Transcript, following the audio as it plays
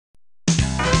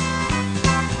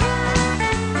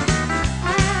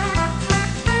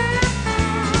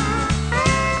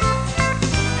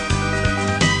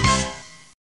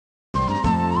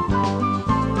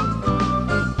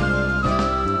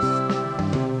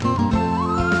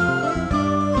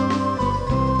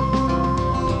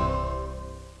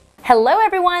Hello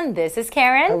everyone, this is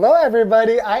Karen. Hello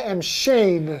everybody, I am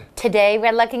Shane. Today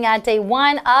we're looking at day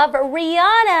one of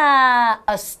Rihanna,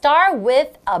 a star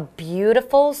with a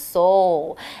beautiful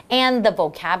soul. And the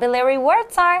vocabulary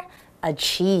words are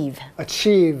achieve.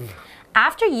 Achieve.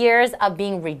 After years of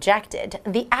being rejected,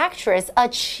 the actress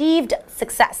achieved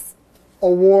success.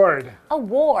 Award.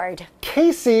 Award.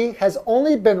 Casey has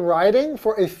only been writing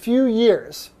for a few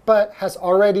years, but has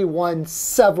already won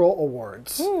several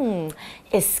awards.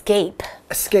 Escape.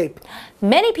 Escape.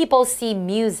 Many people see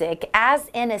music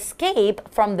as an escape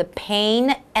from the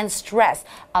pain and stress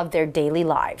of their daily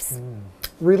lives.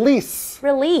 Release.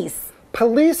 Release.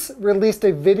 Police released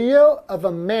a video of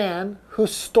a man who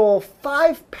stole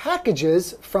 5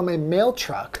 packages from a mail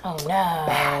truck. Oh no.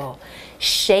 Bad.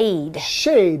 Shade.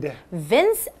 Shade.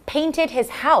 Vince painted his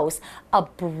house a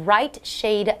bright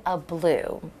shade of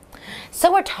blue.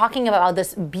 So we're talking about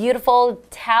this beautiful,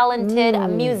 talented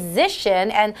musician,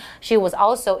 and she was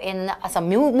also in some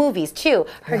movies too.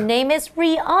 Her name is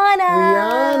Rihanna.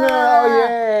 Rihanna, oh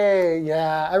yay.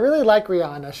 Yeah, I really like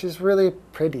Rihanna. She's really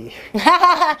pretty.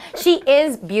 She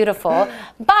is beautiful,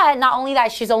 but not only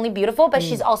that, she's only beautiful, but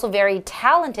she's also very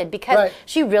talented because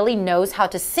she really knows how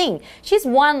to sing. She's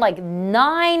won like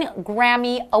 9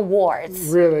 Grammy Awards.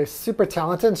 Really, super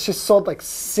talented. She sold like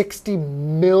 60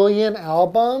 million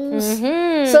albums.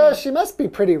 So she must be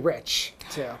pretty rich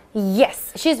too.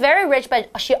 Yes, she's very rich, but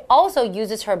she also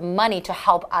uses her money to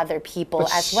help other people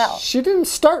as well. She didn't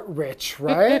start rich,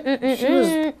 right? She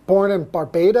was born in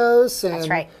Barbados, and That's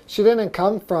right. She didn't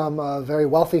come from a very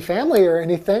wealthy family or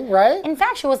anything, right? In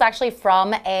fact, she was actually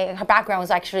from her background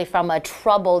was actually from a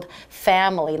troubled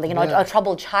family, you know, a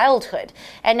troubled childhood.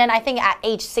 And then I think at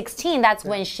age 16, that's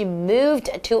when she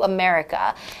moved to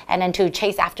America and then to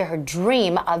chase after her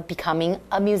dream of becoming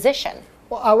a musician.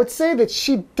 Well, I would say that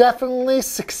she definitely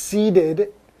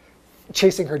succeeded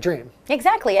chasing her dream.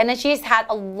 Exactly, and then she's had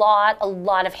a lot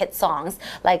of hit songs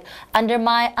like "Under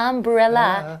My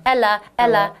Umbrella," Ella,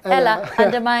 Ella, Ella,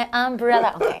 "Under My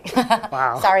Umbrella." Okay.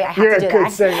 Wow. Sorry, I have You're to do a good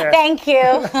that. singer. Thank you.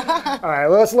 All right,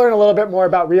 well, let's learn a little bit more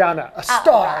about Rihanna, a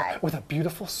star with a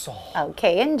beautiful soul.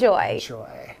 Okay, enjoy.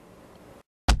 Enjoy.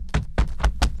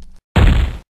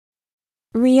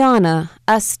 Rihanna,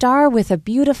 a star with a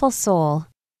beautiful soul.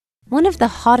 One of the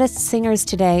hottest singers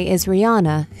today is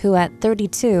Rihanna, who at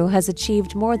 32 has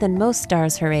achieved more than most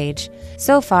stars her age.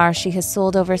 So far, she has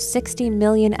sold over 60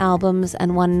 million albums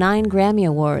and won 9 Grammy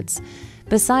Awards.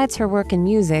 Besides her work in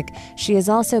music, she has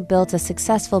also built a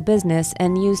successful business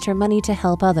and used her money to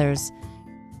help others.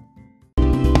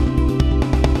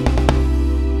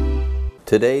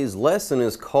 Today's lesson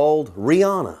is called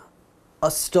Rihanna,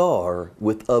 a star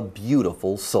with a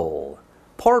beautiful soul.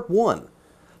 Part 1.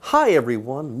 Hi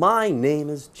everyone, my name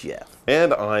is Jeff.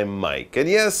 And I'm Mike. And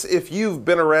yes, if you've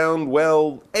been around,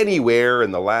 well, anywhere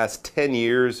in the last 10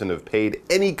 years and have paid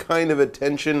any kind of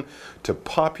attention to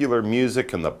popular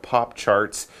music and the pop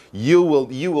charts, you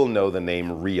will know the name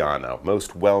Rihanna.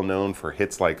 Most well known for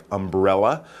hits like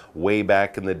Umbrella. Way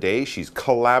back in the day, she's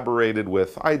collaborated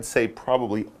with, I'd say,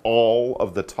 probably all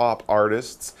of the top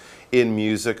artists in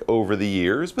music over the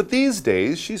years, but these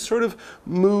days she's sort of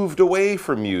moved away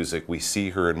from music. We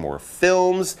see her in more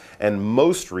films, and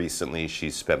most recently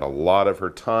she's spent a lot of her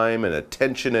time and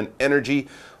attention and energy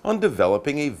on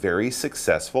developing a very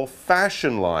successful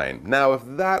fashion line. Now, if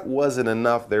that wasn't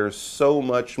enough, there's so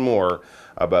much more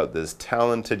about this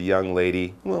talented young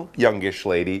lady, well, youngish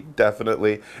lady,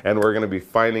 definitely, and we're going to be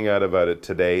finding out about it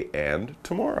today and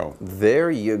tomorrow.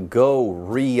 There you go,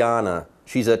 Rihanna.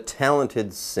 She's a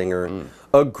talented singer,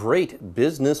 a great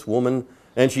businesswoman,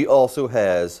 and she also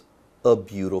has a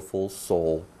beautiful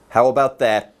soul. How about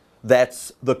that?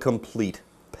 That's the complete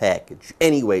package.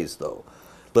 Anyways, though,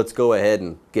 let's go ahead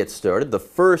and get started. The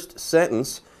first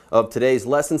sentence of today's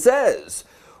lesson says,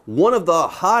 one of the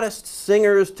hottest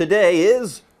singers today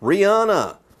is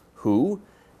Rihanna, who,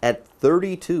 at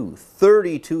 32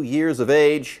 years of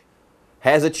age,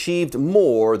 has achieved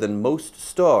more than most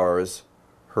stars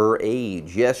her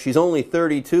age. Yes, she's only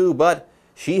 32, but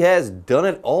she has done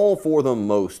it all for the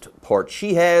most part.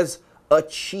 She has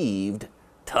achieved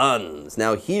tons.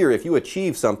 Now here, if you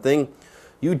achieve something,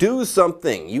 you do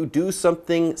something. You do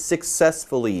something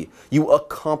successfully. You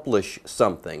accomplish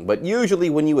something. But usually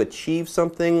when you achieve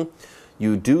something,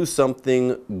 you do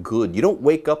something good. You don't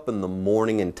wake up in the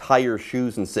morning and tie your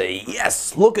shoes and say,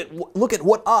 yes, look at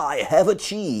what I have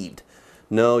achieved.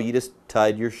 No, you just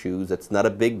tied your shoes. That's not a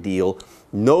big deal.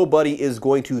 Nobody is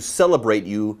going to celebrate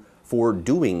you for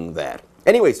doing that.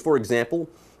 Anyways, for example,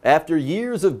 after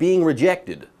years of being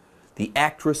rejected, the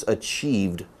actress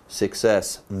achieved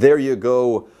success. There you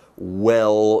go.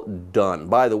 well done.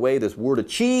 By the way, this word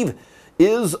achieve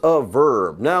is a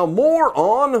verb. Now more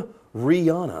on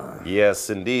Rihanna. Yes,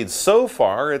 indeed. So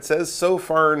far, it says so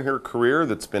far in her career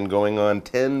that's been going on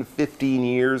 10, 15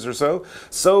 years or so.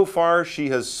 So far, she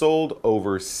has sold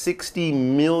over 60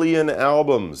 million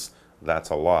albums.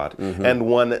 That's a lot. And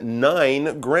won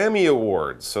 9 Grammy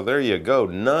Awards. So there you go.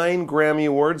 9 Grammy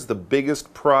Awards, the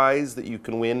biggest prize that you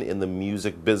can win in the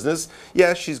music business.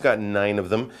 Yeah, she's got 9 of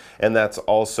them. And that's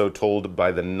also told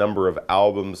by the number of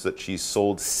albums that she's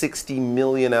sold. 60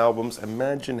 million albums.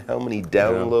 Imagine how many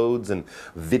downloads and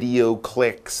video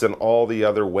clicks and all the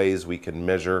other ways we can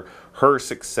measure her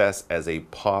success as a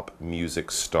pop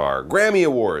music star. Grammy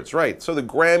Awards, right. So the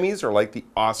Grammys are like the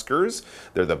Oscars.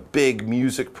 They're the big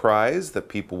music prize that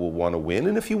people will want to win.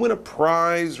 And if you win a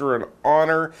prize or an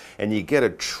honor and you get a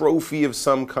trophy of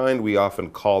some kind, we often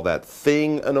call that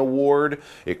thing an award.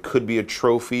 It could be a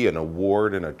trophy. An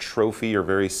award and a trophy are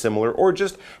very similar. Or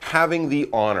just having the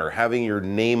honor, having your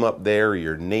name up there,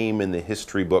 your name in the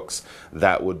history books,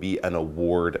 that would be an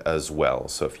award as well.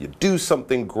 So if you do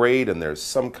something great and there's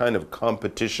some kind of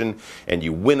competition and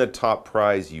you win a top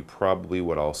prize, you probably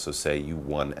would also say you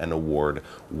won an award.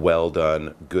 Well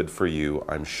done, good for you.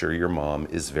 I'm sure your mom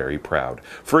is very proud.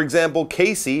 For example,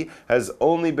 Casey has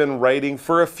only been writing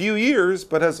for a few years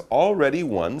but has already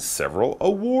won several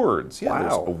awards. Yeah,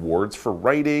 there's awards for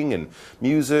writing and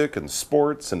music and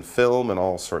sports and film and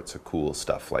all sorts of cool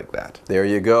stuff like that. There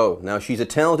you go. Now she's a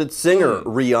talented singer,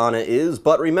 Rihanna is,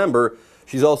 but remember,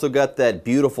 she's also got that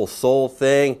beautiful soul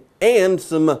thing and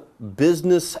some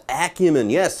business acumen.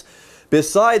 Yes,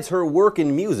 besides her work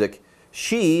in music,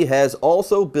 she has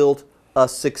also built a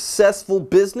successful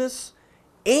business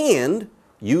and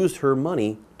used her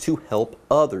money to help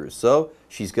others. So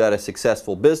she's got a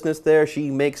successful business there.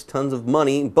 She makes tons of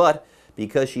money, but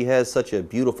because she has such a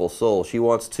beautiful soul, she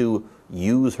wants to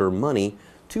use her money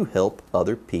to help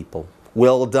other people.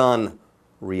 Well done,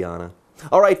 Rihanna.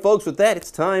 All right, folks, with that, it's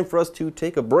time for us to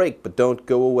take a break, but don't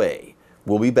go away.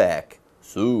 We'll be back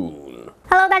soon.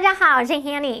 Hello， 大家好，我是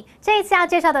Hanny。这一次要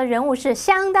介绍的人物是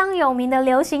相当有名的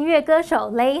流行乐歌手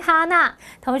蕾哈娜。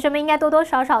同学们应该多多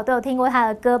少少都有听过她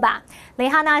的歌吧？蕾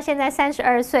哈娜现在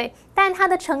32岁，但她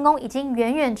的成功已经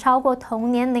远远超过同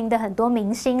年龄的很多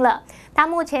明星了。她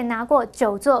目前拿过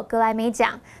9座格莱美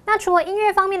奖。那除了音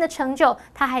乐方面的成就，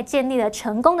她还建立了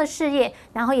成功的事业，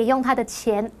然后也用她的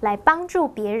钱来帮助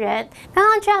别人。刚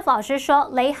刚 Jeff 老师说，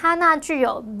蕾哈娜具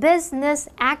有 business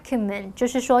acumen， 就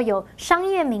是说有商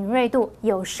业敏锐度。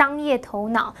有商业头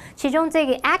脑，其中这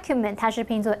个 acumen 它是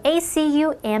拼作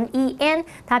A-C-U-M-E-N，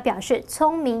 它表示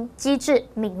聪明、机智、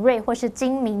敏锐或是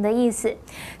精明的意思。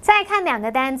再看2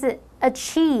个单字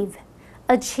achieve，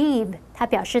 它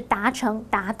表示达成、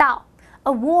达到。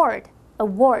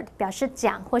award 表示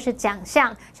奖或是奖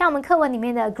项，像我们课文里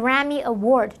面的 Grammy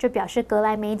Award 就表示格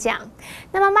莱美奖。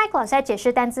那么 Mike 老师在解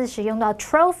释单字时用到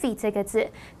trophy 这个字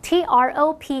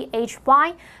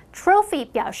 ，T-R-O-P-H-Y。Trophy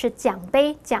表示奖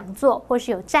杯、讲座或是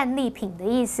有战利品的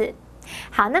意思。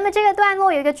好，那么这个段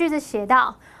落有一个句子写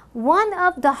到 One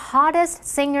of the hottest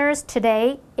singers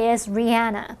today is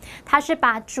Rihanna。它是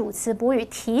把主词补语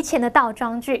提前的倒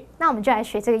装句，那我们就来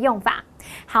学这个用法。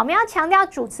好，我们要强调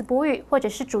主词补语或者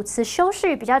是主词修饰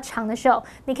语比较长的时候，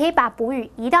你可以把补语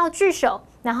移到句首，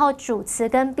然后主词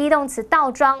跟 be 动词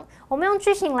倒装。我们用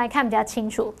句型来看比较清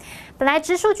楚。本来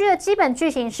直述句的基本句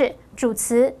型是主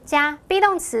词加 be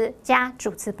动词加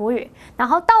主词补语，然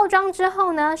后倒装之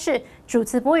后呢是主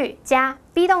词补语加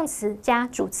be 动词加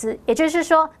主词，也就是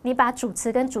说你把主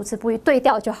词跟主词补语对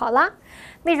调就好啦。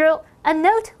例如 A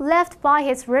note left by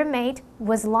his roommate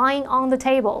was lying on the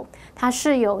table。他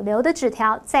室友留的纸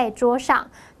条在桌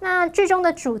上。那句中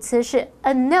的主词是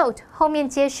a note， 后面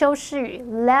接修饰语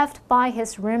left by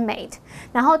his roommate，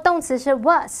 然后动词是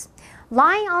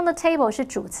was。Lying on the table 是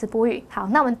主词补语。好，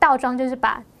那我们倒装就是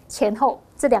把前后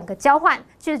这2个交换，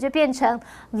句子就变成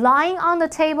Lying on the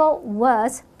table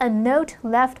was a note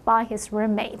left by his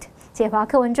roommate。解华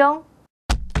课文中。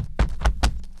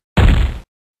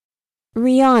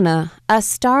Rihanna, a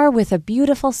star with a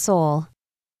beautiful soul.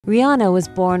 Rihanna was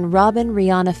born Robin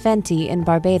Rihanna Fenty in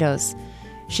Barbados.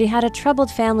 She had a troubled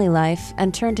family life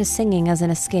and turned to singing as an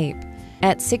escape.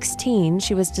 At 16,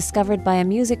 she was discovered by a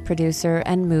music producer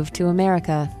and moved to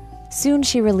America. Soon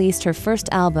she released her first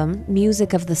album,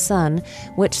 Music of the Sun,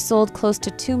 which sold close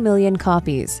to 2 million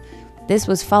copies. This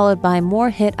was followed by more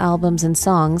hit albums and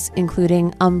songs,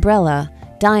 including Umbrella,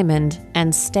 Diamond,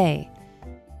 and Stay.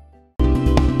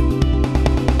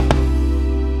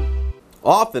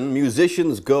 Often,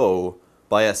 musicians go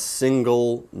by a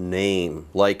single name,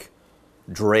 like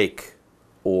Drake,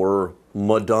 or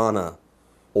Madonna,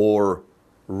 or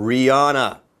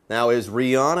Rihanna. Now, is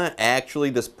Rihanna actually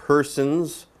this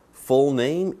person's full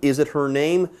name? Is it her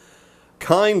name?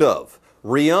 Kind of.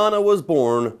 Rihanna was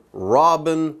born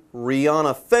Robin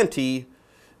Rihanna Fenty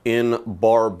in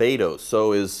Barbados.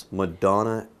 So is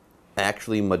Madonna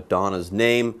actually Madonna's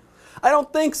name? I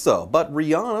don't think so, but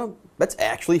Rihanna, that's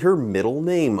actually her middle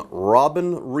name,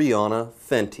 Robin Rihanna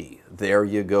Fenty. There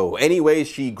you go. Anyways,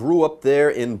 she grew up there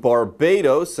in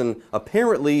Barbados, and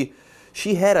apparently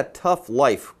she had a tough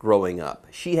life growing up.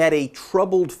 She had a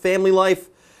troubled family life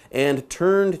and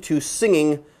turned to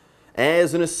singing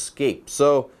as an escape.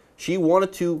 So she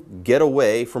wanted to get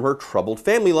away from her troubled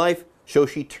family life, so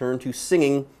she turned to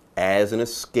singing as an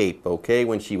escape, okay?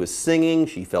 When she was singing,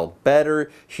 she felt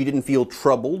better. She didn't feel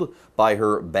troubled by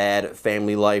her bad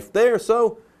family life there,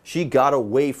 so she got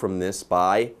away from this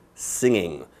by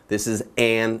singing. This is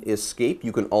an escape.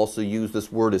 You can also use this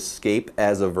word escape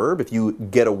as a verb. If you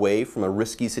get away from a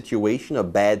risky situation, a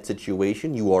bad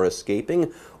situation, you are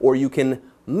escaping. Or you can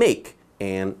make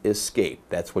an escape.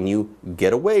 That's when you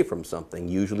get away from something,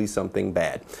 usually something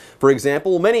bad. For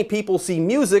example, many people see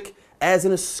music as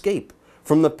an escape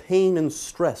from the pain and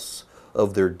stress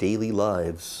of their daily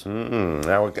lives.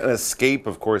 Now, an escape,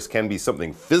 of course, can be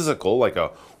something physical, like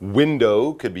a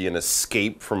window could be an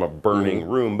escape from a burning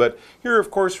room. But here, of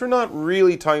course, we're not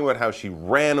really talking about how she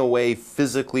ran away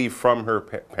physically from her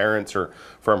parents or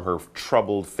from her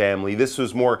troubled family. This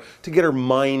was more to get her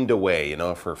mind away. You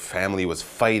know, if her family was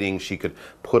fighting, she could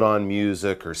put on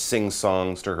music or sing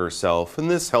songs to herself, and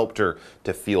this helped her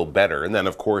to feel better. And then,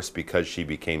 of course, because she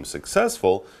became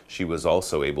successful, she was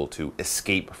also able to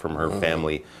escape from her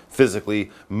family physically,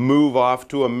 move off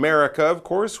to America, of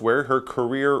course, where her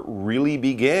career really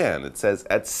began. It says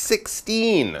at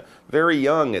 16, very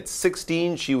young, at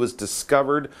 16, she was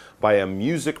discovered by a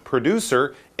music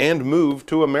producer and moved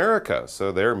to America.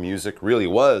 So their music really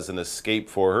was an escape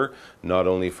for her, not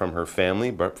only from her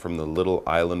family, but from the little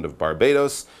island of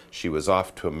Barbados. She was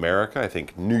off to America. I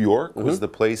think New York was the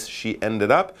place she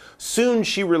ended up. Soon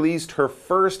she released her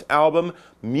first album,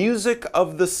 Music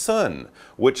of the Sun,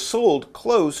 which sold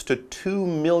close to 2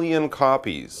 million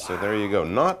copies. So there you go.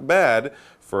 Not bad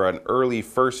for an early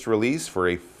first release, for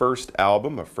a first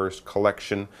album, a first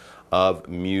collection of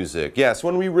music. Yes,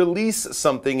 when we release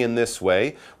something in this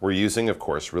way, we're using, of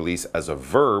course, release as a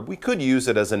verb. We could use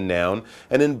it as a noun,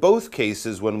 and in both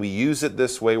cases, when we use it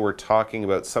this way, we're talking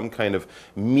about some kind of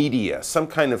media, some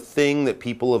kind of thing that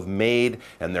people have made,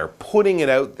 and they're putting it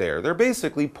out there. They're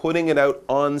basically putting it out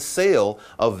on sale,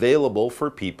 available for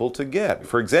people to get.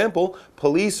 For example,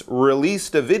 police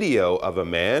released a video of a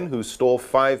man who stole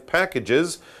 5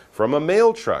 packages from a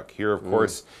mail truck. Here, of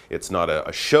course, it's not a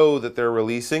show that they're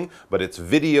releasing, but it's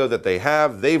video that they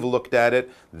have. They've looked at it.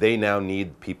 They now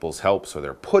need people's help, so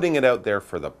they're putting it out there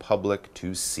for the public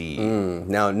to see.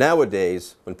 Now,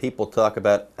 nowadays, when people talk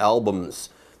about albums,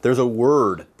 there's a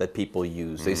word that people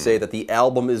use. They say that the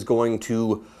album is going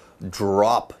to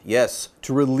drop. Yes,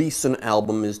 to release an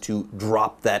album is to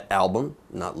drop that album,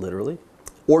 not literally,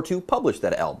 or to publish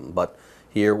that album, but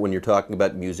here, when you're talking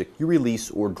about music, you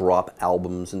release or drop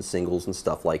albums and singles and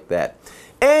stuff like that.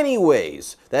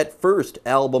 Anyways, that first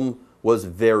album was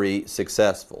very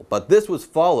successful, but this was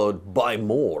followed by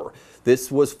more.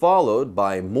 This was followed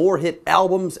by more hit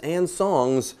albums and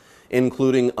songs,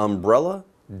 including Umbrella,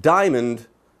 Diamond,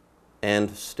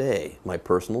 and Stay, my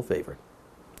personal favorite.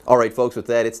 All right, folks, with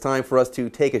that, it's time for us to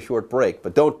take a short break,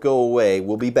 but don't go away.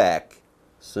 We'll be back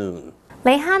soon.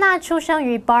 蕾哈娜出生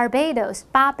于 Barbados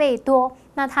巴贝多，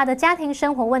那她的家庭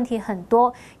生活问题很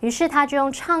多，于是她就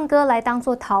用唱歌来当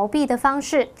做逃避的方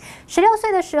式。16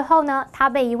岁的时候呢，她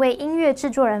被一位音乐制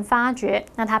作人发掘，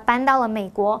那她搬到了美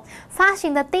国，发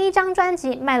行的第一张专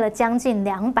辑卖了将近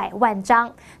200万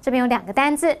张。这边有2个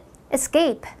单字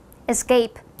escape，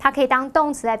 它可以当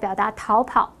动词来表达逃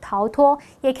跑、逃脱，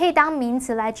也可以当名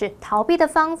词来指逃避的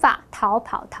方法，逃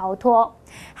跑、逃脱。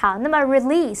好，那么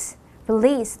release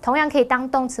同样可以当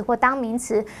动词或当名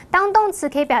词。当动词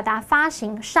可以表达发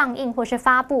行、上映或是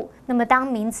发布，那么当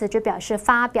名词就表示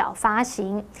发表、发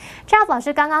行。Jeff 老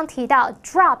师刚刚提到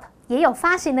drop 也有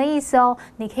发行的意思哦，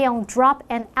你可以用 drop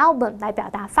an album 来表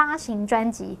达发行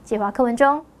专辑。介绍课文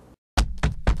中。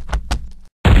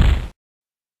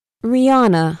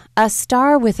Rihanna, a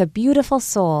star with a beautiful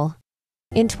soul.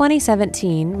 In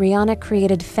 2017, Rihanna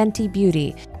created Fenty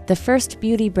Beauty, the first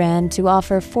beauty brand to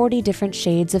offer 40 different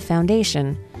shades of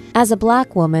foundation. As a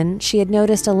black woman, she had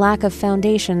noticed a lack of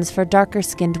foundations for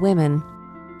darker-skinned women.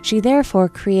 She therefore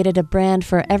created a brand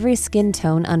for every skin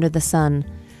tone under the sun.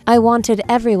 I wanted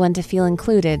everyone to feel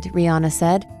included, Rihanna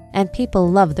said, and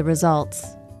people loved the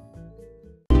results.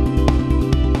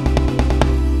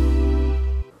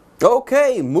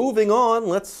 Okay, moving on,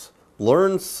 let's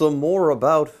learn some more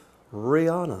about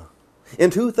Rihanna.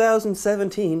 In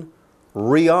 2017,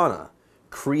 Rihanna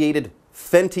created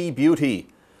Fenty Beauty,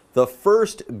 the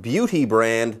first beauty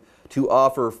brand to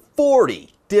offer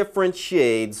 40 different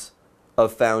shades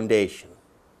of foundation.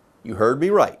 You heard me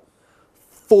right.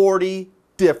 40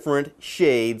 different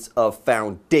shades of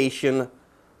foundation.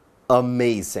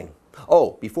 Amazing.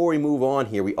 Oh, before we move on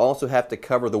here, we also have to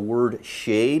cover the word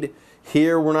shade.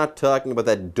 Here we're not talking about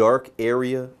that dark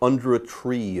area under a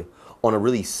tree on a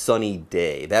really sunny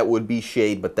day. That would be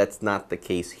shade, but that's not the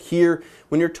case here.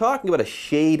 When you're talking about a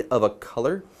shade of a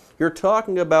color, you're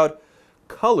talking about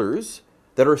colors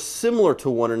that are similar to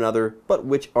one another, but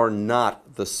which are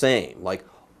not the same. Like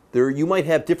you might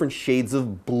have different shades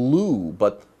of blue,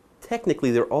 but technically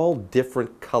they're all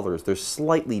different colors. They're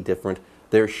slightly different.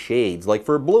 They're shades. Like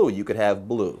for blue, you could have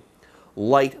blue,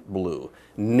 light blue,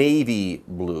 navy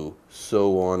blue,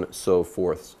 so on, so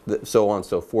forth,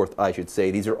 I should say.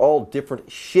 These are all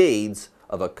different shades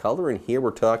of a color, and here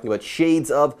we're talking about shades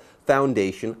of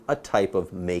foundation, a type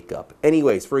of makeup.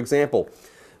 Anyways, for example,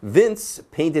 Vince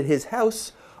painted his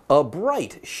house a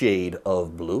bright shade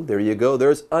of blue. There you go.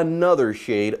 There's another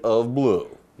shade of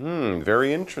blue.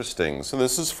 Very interesting. So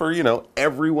this is for,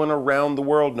 everyone around the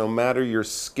world. No matter your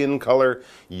skin color,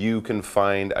 you can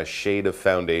find a shade of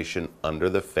foundation under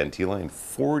the Fenty line.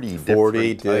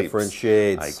 40 different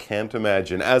shades. I can't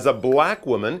imagine. As a black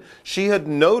woman, she had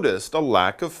noticed a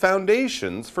lack of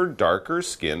foundations for darker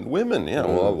skinned women.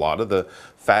 Well, a lot of the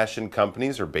fashion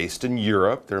companies are based in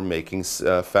Europe. They're making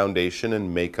foundation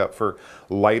and makeup for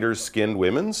lighter skinned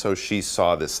women. So she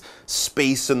saw this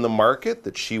space in the market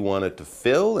that she wanted to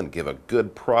fill and give a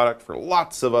good product for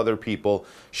lots of other people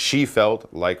she felt,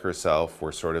 like herself,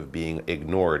 were sort of being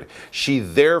ignored. She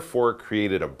therefore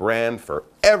created a brand for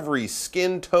every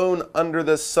skin tone under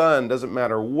the sun. Doesn't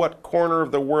matter what corner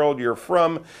of the world you're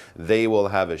from, they will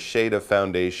have a shade of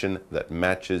foundation that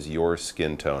matches your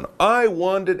skin tone. I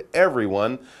wanted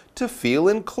everyone to feel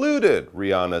included,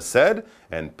 Rihanna said,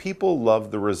 and people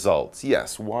love the results.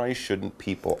 Yes, why shouldn't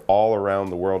people all around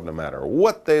the world, no matter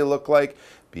what they look like,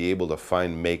 be able to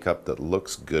find makeup that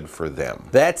looks good for them?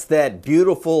 That's that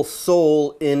beautiful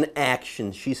soul in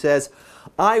action. She says,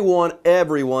 I want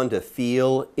everyone to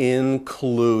feel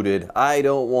included. I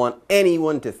don't want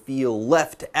anyone to feel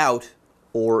left out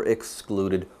or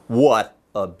excluded. What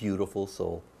a beautiful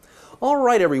soul. All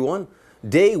right, everyone.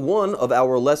 Day 1 of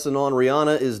our lesson on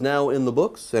Rihanna is now in the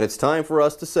books, and it's time for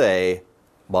us to say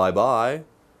bye-bye.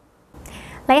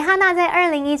 蕾哈娜在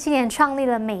2017年创立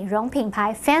了美容品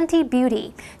牌 Fenty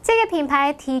Beauty， 这个品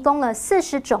牌提供了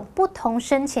40种不同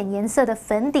深浅颜色的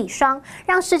粉底霜，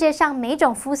让世界上每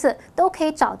种肤色都可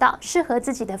以找到适合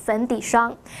自己的粉底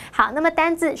霜。好，那么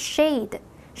单字 shade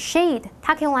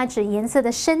它可以用来指颜色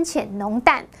的深浅浓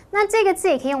淡，那这个字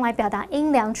也可以用来表达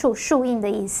阴凉处树荫的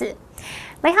意思。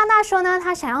蕾哈娜说呢，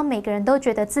她想要每个人都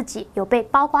觉得自己有被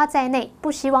包括在内，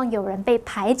不希望有人被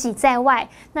排挤在外。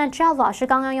那 Joel 老师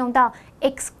刚刚用到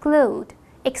exclude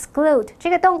这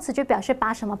个动词就表示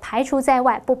把什么排除在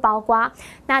外，不包括。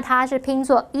那它是拼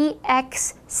作 exclude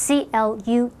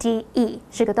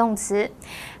是个动词。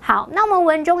好，那我们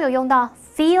文中有用到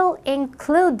feel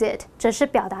included， 这是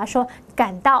表达说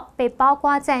感到被包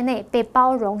括在内，被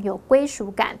包容，有归属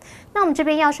感。那我们这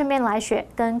边要顺便来学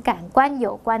跟感官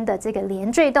有关的这个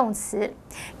连缀动词。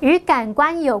与感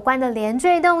官有关的连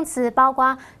缀动词包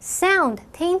括 sound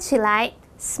听起来，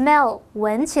 smell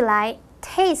闻起来，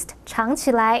 taste 尝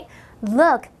起来，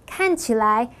 look 看起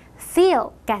来，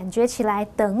 feel 感觉起来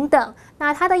等等。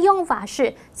那它的用法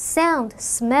是 sound,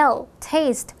 smell,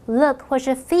 taste, look 或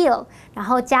是 feel， 然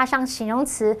后加上形容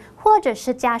词，或者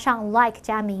是加上 like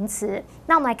加名词。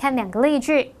那我们来看2个例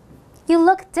句。You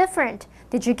look different.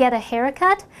 Did you get a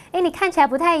haircut? 你看起来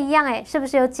不太一样，是不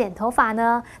是有剪头发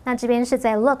呢？那这边是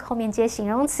在 look 后面接形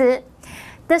容词。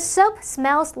The soap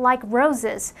smells like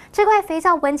roses. 这块肥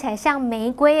皂闻起来像玫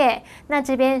瑰，那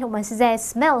这边我们是在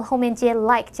smell 后面接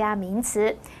like 加名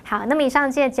词。好，那么以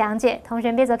上这些讲解，同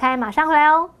学别走开，马上回来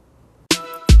哦。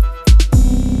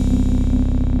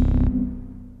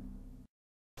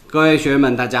各位学员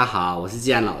们，大家好，我是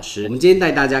季安老师。我们今天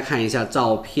带大家看一下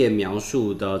照片描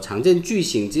述的常见句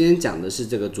型。今天讲的是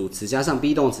这个主词加上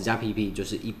be 动词加 PP， 就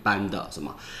是一般的什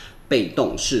么被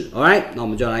动式。Alright， 那我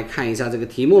们就来看一下这个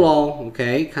题目咯。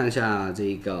OK， 看一下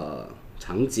这个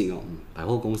场景哦，百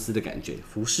货公司的感觉，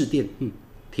服饰店，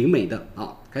挺美的。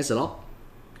好，开始咯。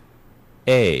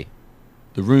A.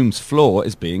 The room's floor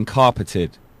is being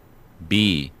carpeted.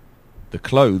 B. The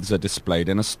clothes are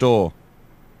displayed in a store.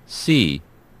 C.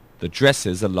 The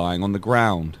dresses are lying on the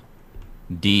ground.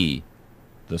 D.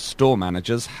 The store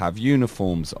managers have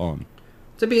uniforms on.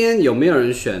 这边有没有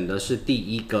人选的是第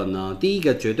一个呢？第一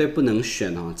个绝对不能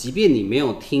选哦，即便你没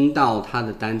有听到它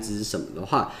的单字是什么的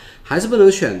话，还是不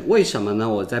能选。为什么呢？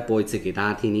我再播一次给大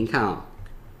家听听看哦。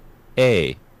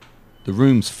A. The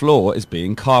room's floor is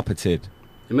being carpeted.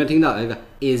 有没有听到一个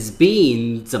is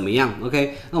being 怎么样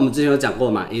 ？OK， 那我们之前有讲过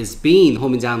嘛 ，is being 后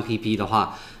面加上 pp 的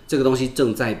话，这个东西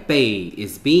正在被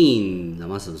is being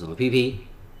什么 pp，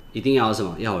 一定要有什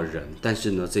么要有人，但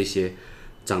是呢，这些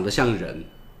长得像人。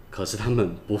可是他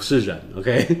们不是人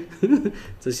 ，OK，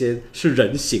 这些是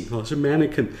人形哦，是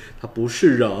mannequin， 它不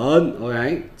是人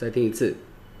 ，OK， 再听一次。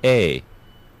A.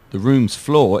 The room's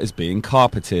floor is being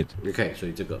carpeted. OK， 所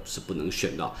以这个是不能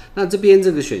选的哦。那这边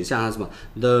这个选项它是什么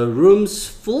 ？The room's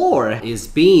floor is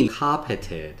being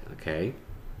carpeted.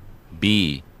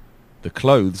 B. The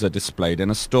clothes are displayed in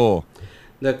a store.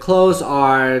 The clothes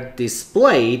are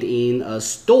displayed in a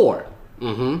store.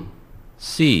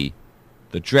 C.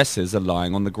 The dresses are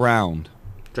lying on the ground.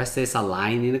 Dresses are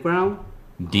lying in the ground.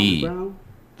 D.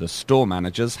 The store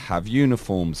managers have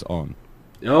uniforms on.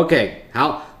 OK，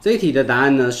 好，这一题的答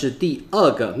案呢是第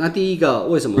二个。那第一个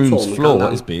为什么错？我 Room's 们刚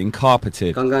floor is being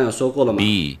carpeted. 刚有说过了嘛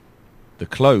B. The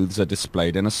clothes are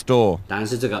displayed in a store. 答案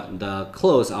是这个 ，The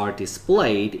clothes are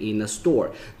displayed in a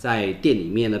store， 在店里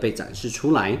面呢被展示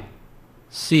出来。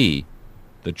C.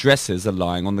 The dresses are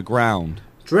lying on the ground.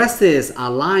 Dresses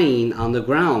are lying on the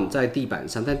ground， 在地板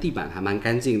上，但地板还蛮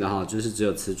干净的哈，就是只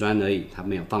有瓷砖而已，它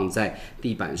没有放在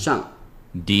地板上。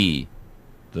D.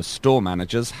 The store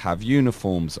managers have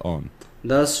uniforms on.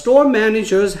 The store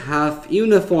managers have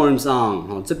uniforms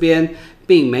on。这边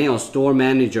并没有 store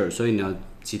manager， 所以呢，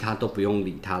其他都不用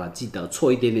理它了。记得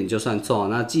错一点点就算错。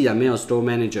那既然没有 store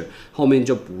manager， 后面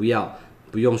就不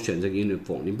用选这个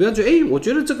uniform。你不要觉得，我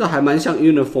觉得这个还蛮像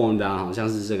uniform 的啊，好像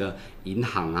是这个银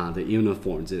行啊的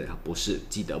uniform 之类的，不是。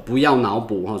记得不要脑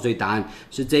补哈。所以答案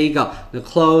是这一个 ，The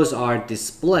clothes are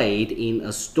displayed in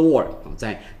a store，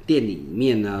 在店里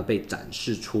面呢被展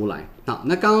示出来。好，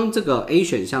那刚刚这个 A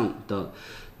选项的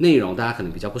内容大家可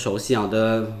能比较不熟悉啊。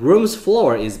The room's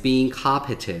floor is being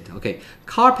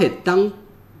carpeted。OK，carpet 当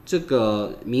这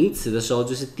个名词的时候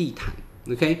就是地毯。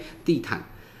OK， 地毯。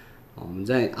我们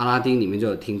在阿拉丁里面就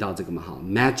有听到这个嘛，好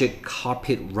 ，Magic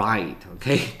Carpet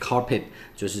Ride，OK，Carpet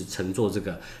就是乘坐这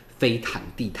个飞毯、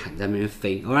地毯在那边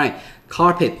飞 ，All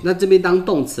right，Carpet， 那这边当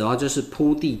动词的话就是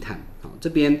铺地毯，好，这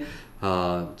边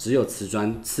只有瓷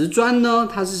砖，瓷砖呢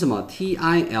它是什么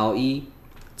 ？Tile，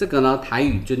 这个呢台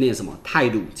语就念什么泰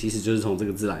鲁，其实就是从这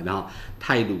个字来的哈，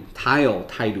泰鲁 ，tile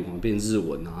泰鲁变日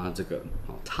文啊，这个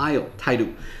tile 泰鲁，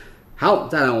好，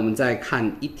再来我们再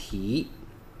看一题。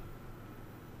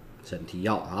审题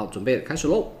要好，准备开始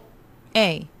喽。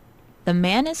A. The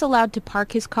man is allowed to park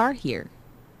his car here.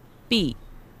 B.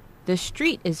 The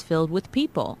street is filled with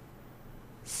people.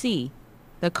 C.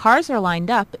 The cars are lined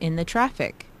up in the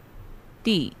traffic.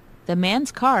 D. The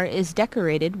man's car is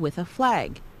decorated with a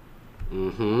flag.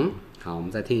 好，我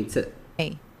们再听一次。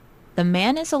A. The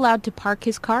man is allowed to park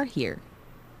his car here.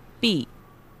 B.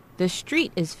 The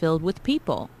street is filled with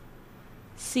people.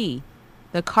 C.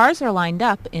 The cars are lined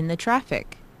up in the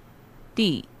traffic.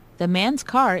 D. The man's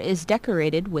car is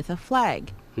decorated with a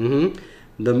flag.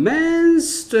 The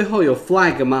man's 最后有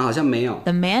flag 吗？好像没有。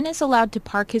The man is allowed to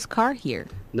park his car here.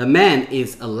 The man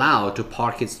is allowed to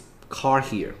park his car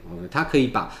here. 他可以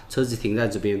把车子停在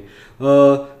这边。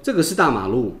这个是大马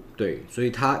路，对，所以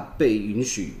他被允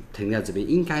许停在这边，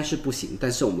应该是不行，但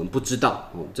是我们不知道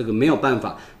哦，这个没有办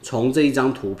法从这一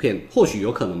张图片，或许有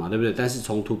可能嘛，对不对？但是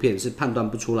从图片是判断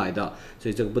不出来的，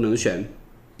所以这个不能选。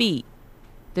B.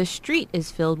 The street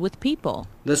is filled with people.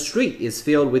 The street is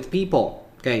filled with people.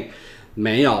 OK，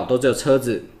 没有，都只有车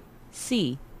子。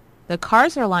C. The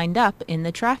cars are lined up in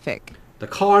the traffic. The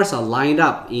cars are lined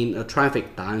up in a traffic.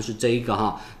 答案是这一个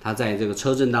哈，它在这个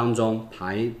车阵当中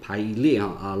排一列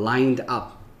哈啊 lined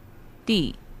up.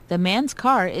 D. The man's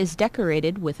car is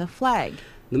decorated with a flag.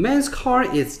 The man's car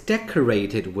is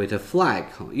decorated with a flag.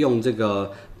 用这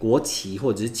个国旗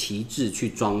或者是旗帜去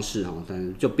装饰哈，但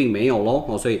是就并没有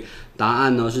咯。所以答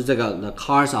案呢是这个 The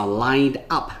cars are lined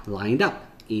up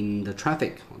in the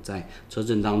traffic. 在车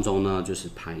阵当中呢就是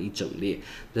排一整列。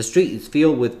The street is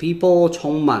filled with people.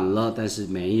 充满了，但是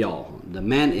没有。The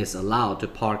man is allowed to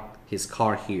park his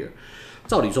car here.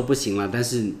 照理说不行了，但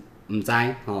是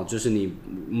就是你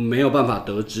没有办法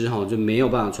得知就没有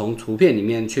办法从图片里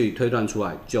面去推断出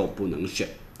来，就不能选。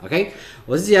OK，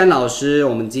 我是季安老师，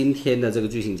我们今天的这个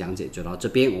句型讲解就到这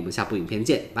边，我们下部影片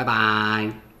见，拜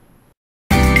拜。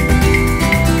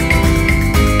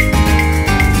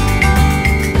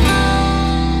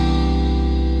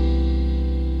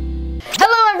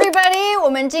Hello everybody，我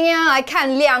们们今天要来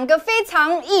看两个非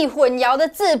常易混淆的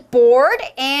字 ，bored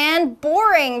and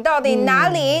boring， 到底哪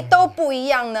里都不一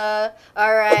样呢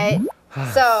 ？All right.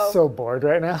 So bored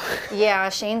right now. Yeah,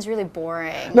 Shane's really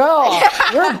boring. No,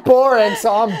 you're boring,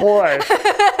 so I'm bored.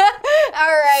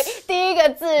 All right. 第一个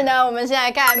字呢，我们先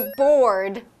来看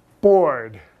bored。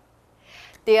 Bored.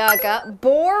 第二个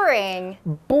boring。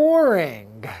 Boring.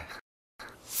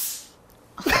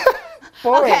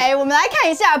 OK， 我们来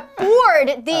看一下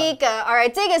bored 第一个 ，All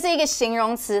right， 这个是一个形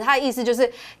容词，它的意思就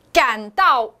是感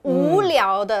到无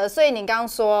聊的。所以你刚刚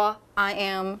说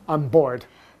I'm bored.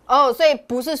 哦，所以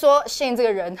不是说Shane这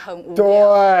个人很无聊。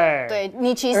对，对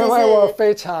你其实是因为我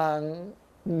非常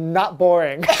not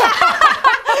boring.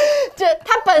 就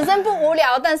他本身不无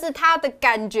聊，但是他的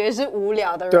感觉是无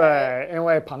聊的。对，因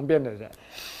为旁边的人。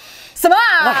什么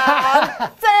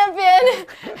啊？在那边。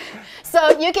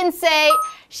So you can say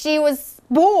she was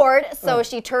bored, so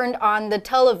she turned on the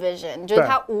television. 就是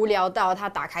她无聊到她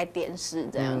打开电视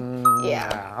这样。Yeah.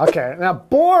 OK， 那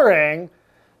boring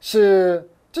是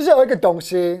就是有一个东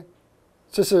西，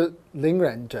就是令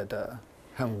人觉得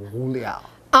很无聊。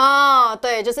哦，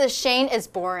对，就是 Shane is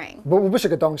boring。不是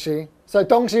个东西，所以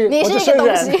东西你是一个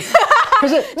东西。可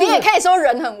是你也可以说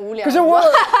人很无聊。可是我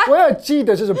有记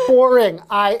得就是 boring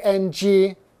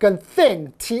ing 跟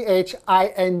thing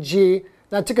thing，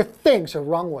 那这个 thing 是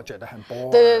让我觉得很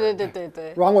boring。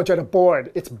对。让我觉得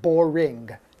bored， it's boring。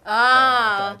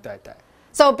啊，对。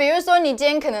So 比如说你今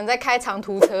天可能在开长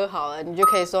途车好了，你就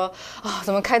可以说啊，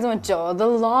怎么开这么久 ？The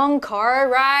long car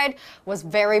ride was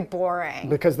very boring.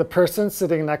 Because the person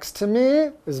sitting next to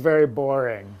me is very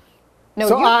boring. No,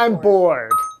 so you're I'm bored.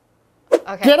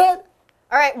 Okay. Get it?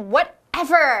 All right,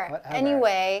 whatever.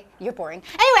 Anyway, you're boring.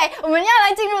 Anyway, 我们要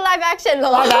来进入 live action 了。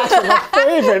Live action, my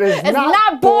favorite is It's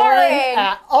not boring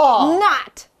at all.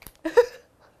 Not.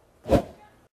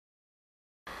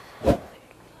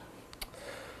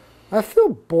 I feel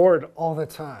bored all the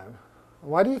time.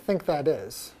 Why do you think that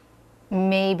is?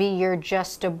 Maybe you're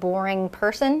just a boring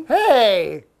person.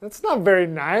 Hey, that's not very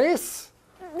nice.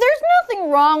 There's nothing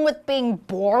wrong with being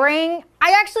boring.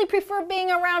 I actually prefer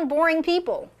being around boring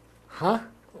people. Huh?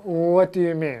 What do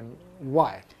you mean?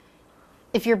 Why?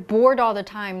 If you're bored all the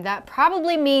time, that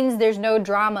probably means there's no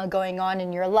drama going on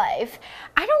in your life.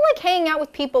 I don't like hanging out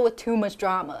with people with too much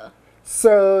drama.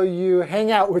 So you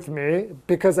hang out with me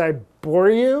because I bore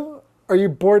you? Are you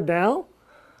bored now?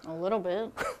 A little bit.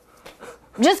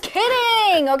 Just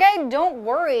kidding, okay? Don't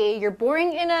worry. You're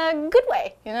boring in a good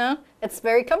way, you know? It's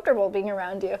very comfortable being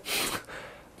around you.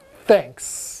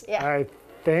 Thanks. Yeah. I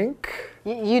think.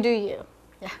 You do you.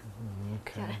 Yeah.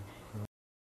 Okay.